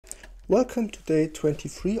Welcome to day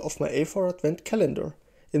 23 of my AVR Advent calendar.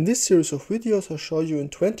 In this series of videos I'll show you in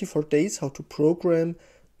 24 days how to program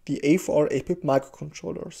the AVR 8-bit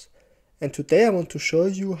microcontrollers. And today I want to show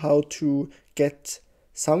you how to get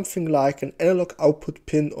something like an analog output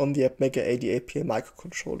pin on the Atmega 88PA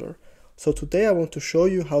microcontroller. So today I want to show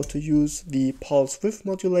you how to use the Pulse Width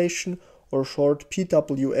Modulation, or short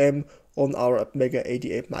PWM, on our Atmega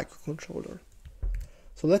 88 microcontroller.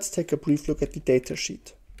 So let's take a brief look at the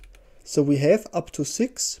datasheet. So we have up to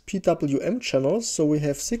 6 PWM channels, so we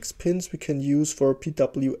have 6 pins we can use for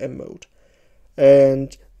PWM mode.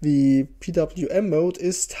 And the PWM mode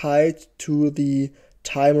is tied to the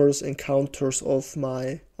timers and counters of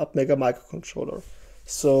my Atmega microcontroller.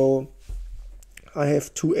 So I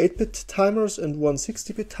have 2 8-bit timers and 1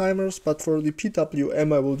 60-bit timers, but for the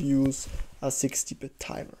PWM I will use a 60-bit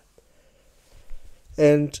timer.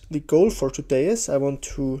 And the goal for today is I want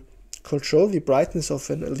to control the brightness of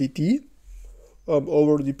an LED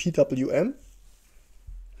over the PWM.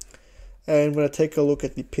 And when I take a look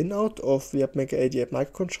at the pinout of the Atmega 88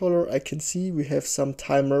 microcontroller, I can see we have some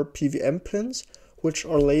timer PWM pins which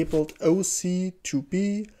are labeled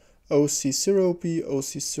OC2B, OC0B,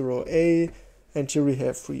 OC0A, and here we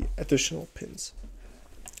have 3 additional pins.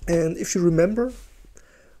 And if you remember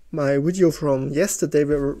my video from yesterday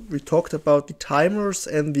where we talked about the timers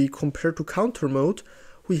and the compare to counter mode,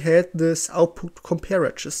 we had this output compare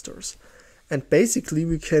registers. And basically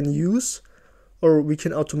we can use, or we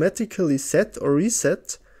can automatically set or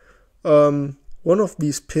reset one of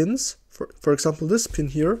these pins, for example this pin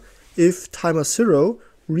here, if timer 0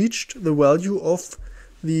 reached the value of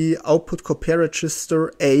the output compare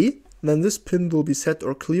register A, then this pin will be set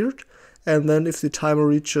or cleared. And then if the timer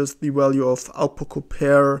reaches the value of output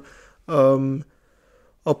compare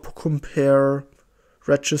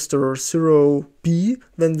register 0B,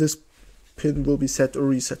 then this pin will be set or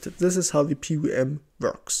resetted. This is how the PWM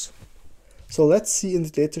works. So let's see in the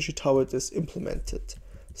datasheet how it is implemented.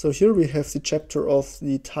 So here we have the chapter of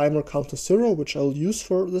the timer counter 0, which I'll use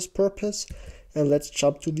for this purpose, and let's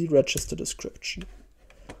jump to the register description.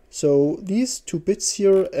 So these 2 bits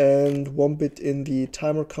here and 1 bit in the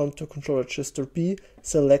timer counter control register B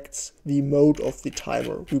selects the mode of the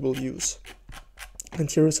timer we will use. And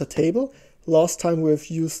here is a table. Last time we have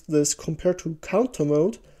used this compare to counter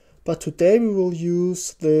mode, but today we will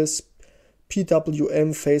use this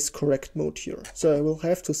PWM phase correct mode here. So I will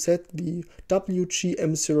have to set the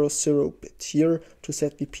WGM00 bit here to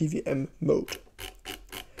set the PWM mode.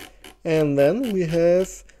 And then we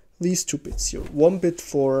have these 2 bits here, 1 bit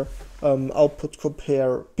for output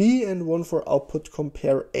compare B and 1 for output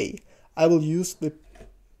compare A. I will use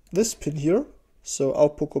this pin here, so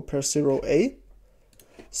output compare 0A.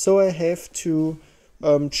 So I have to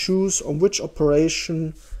choose on which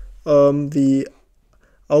operation the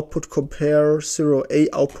output compare 0A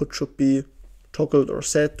output should be toggled or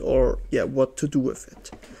set, or what to do with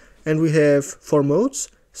it. And we have 4 modes.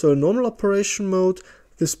 So in normal operation mode,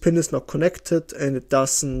 this pin is not connected and it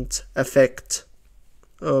doesn't affect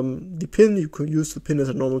the pin. You can use the pin as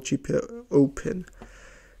a normal GPIO pin.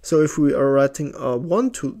 So if we are writing a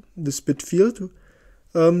 1 to this bit field,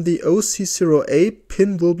 the OC0A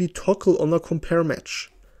pin will be toggled on a compare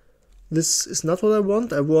match. This is not what I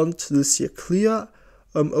want. I want this here clear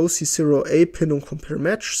OC0A pin on compare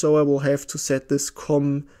match, so I will have to set this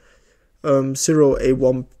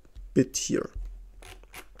COM0A1 bit here.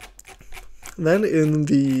 Then in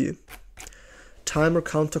the timer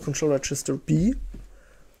counter control register B,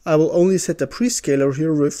 I will only set a prescaler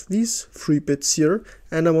here with these 3 bits here,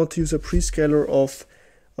 and I want to use a prescaler of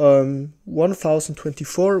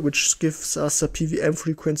 1024, which gives us a PWM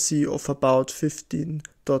frequency of about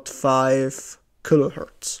 15.5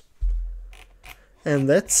 kilohertz. And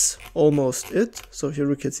that's almost it. So here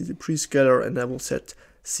we can see the prescaler, and I will set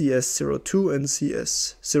CS02 and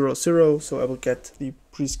CS00, so I will get the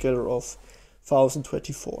prescaler of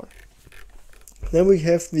 1024. Then we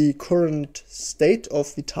have the current state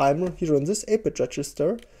of the timer here on this 8-bit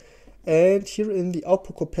register, and here in the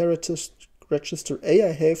output compare register A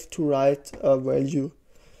I have to write a value.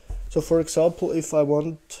 So for example, if I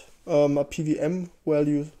want a PWM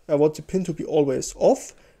value, I want the pin to be always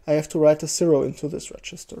off, I have to write a 0 into this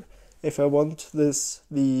register. If I want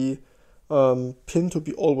the pin to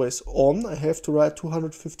be always on, I have to write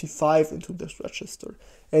 255 into this register.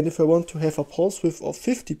 And if I want to have a pulse width of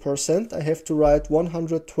 50%, I have to write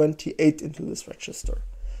 128 into this register.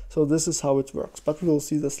 So this is how it works, but we will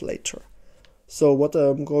see this later. So what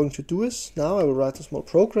I'm going to do is, now I will write a small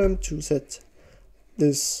program to set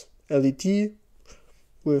this LED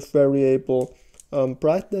with variable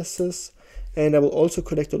brightnesses, and I will also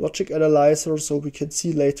connect a logic analyzer so we can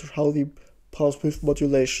see later how the pulse width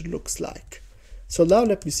modulation looks like. So now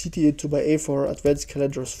let me cd into my AVR Advanced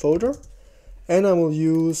Calendars folder, and I will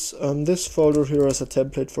use this folder here as a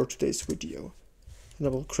template for today's video. And I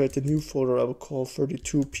will create a new folder I will call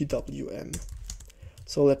 32 PWM.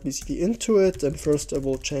 So let me cd into it, and first I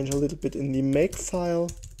will change a little bit in the make file.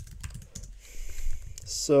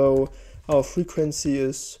 So our frequency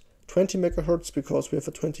is 20 MHz because we have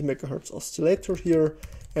a 20 MHz oscillator here,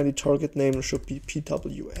 and the target name should be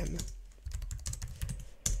PWM.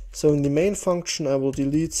 So in the main function I will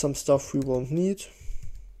delete some stuff we won't need,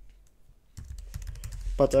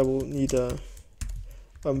 but I will need a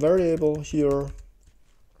variable here.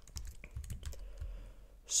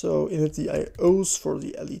 So in the IOs for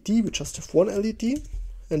the LED, we just have one LED,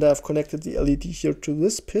 and I've connected the LED here to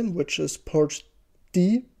this pin, which is port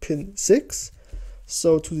D, pin 6.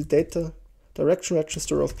 So to the data direction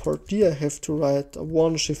register of port D, I have to write a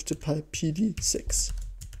 1 shifted by PD6.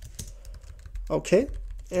 Okay,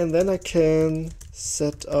 and then I can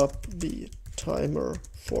set up the timer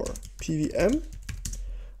for PWM.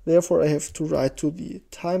 Therefore, I have to write to the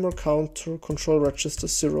timer counter control register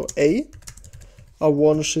 0A, a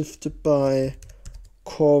 1 shifted by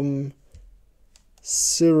COM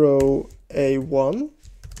 0A1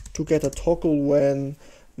 to get a toggle when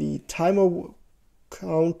the timer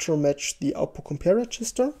counter match the output compare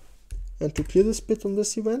register, and to clear this bit on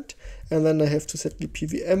this event. And then I have to set the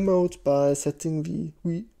PWM mode by setting the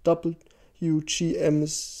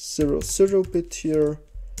WGM00 bit here.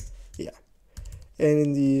 Yeah. And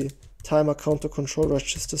in the timer counter control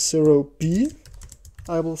register 0B,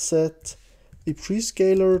 I will set the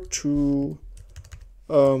prescaler to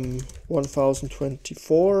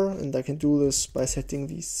 1024, and I can do this by setting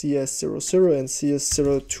the CS00 and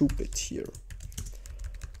CS02 bit here.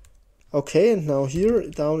 Okay, and now here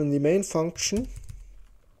down in the main function,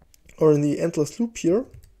 or in the endless loop here,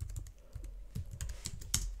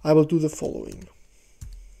 I will do the following.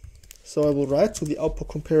 So I will write to the output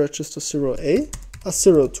compare register 0A a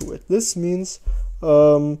 0 to it. This means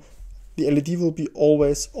the LED will be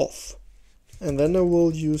always off. And then I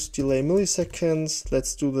will use delay milliseconds.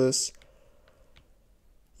 Let's do this,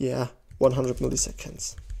 100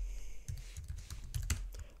 milliseconds.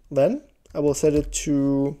 Then I will set it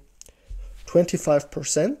to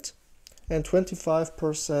 25%, and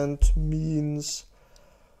 25% means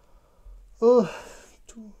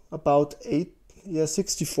about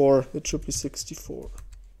 64. It should be 64.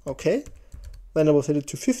 Okay. Then I will set it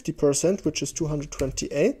to 50%, which is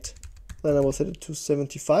 228. Then I will set it to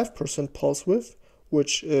 75% pulse width,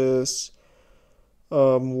 which is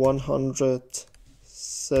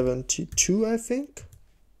 172, I think.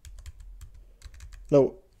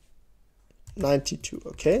 No, 92,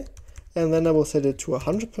 okay. And then I will set it to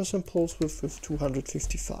 100% pulse width with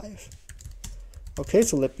 255. Okay,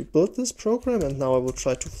 so let me build this program, and now I will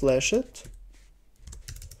try to flash it.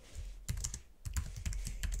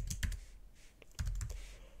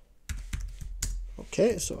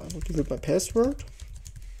 Okay, so I will give it my password.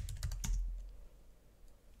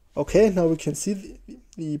 Okay, now we can see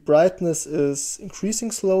the brightness is increasing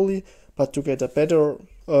slowly, but to get a better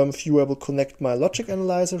view, I will connect my logic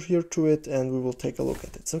analyzer here to it, and we will take a look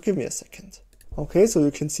at it. So give me a second. Okay, so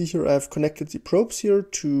you can see here I've connected the probes here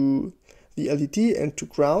to the LED and to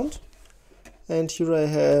ground. And here I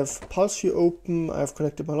have Pulse View open. I've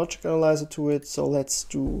connected my logic analyzer to it. So let's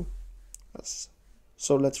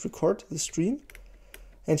record the stream.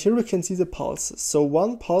 And here we can see the pulses. So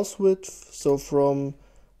one pulse width, so from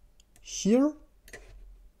here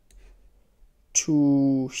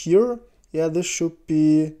to here, this should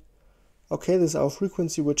be, okay, this is our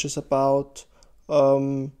frequency, which is about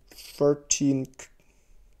 13,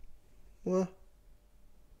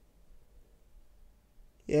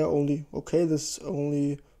 this is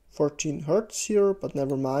only 14 Hertz here, but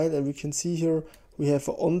never mind. And we can see here we have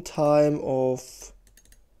an on time of,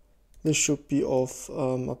 this should be of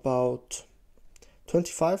about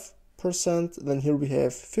 25%. Then here we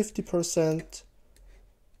have 50%.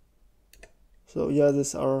 So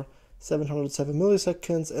these are 707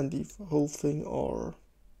 milliseconds, and the whole thing are,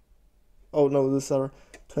 these are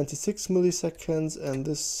 26 milliseconds, and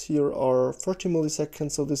this here are 30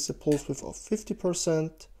 milliseconds. So this is a pulse width of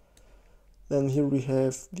 50%. Then here we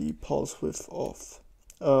have the pulse width of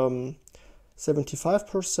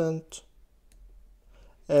 75%.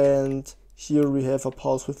 And here we have a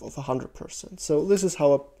pulse width of 100%. So this is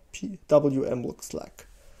how a PWM looks like.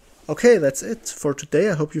 Okay, that's it for today.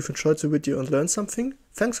 I hope you've enjoyed the video and learned something.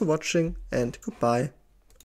 Thanks for watching, and goodbye.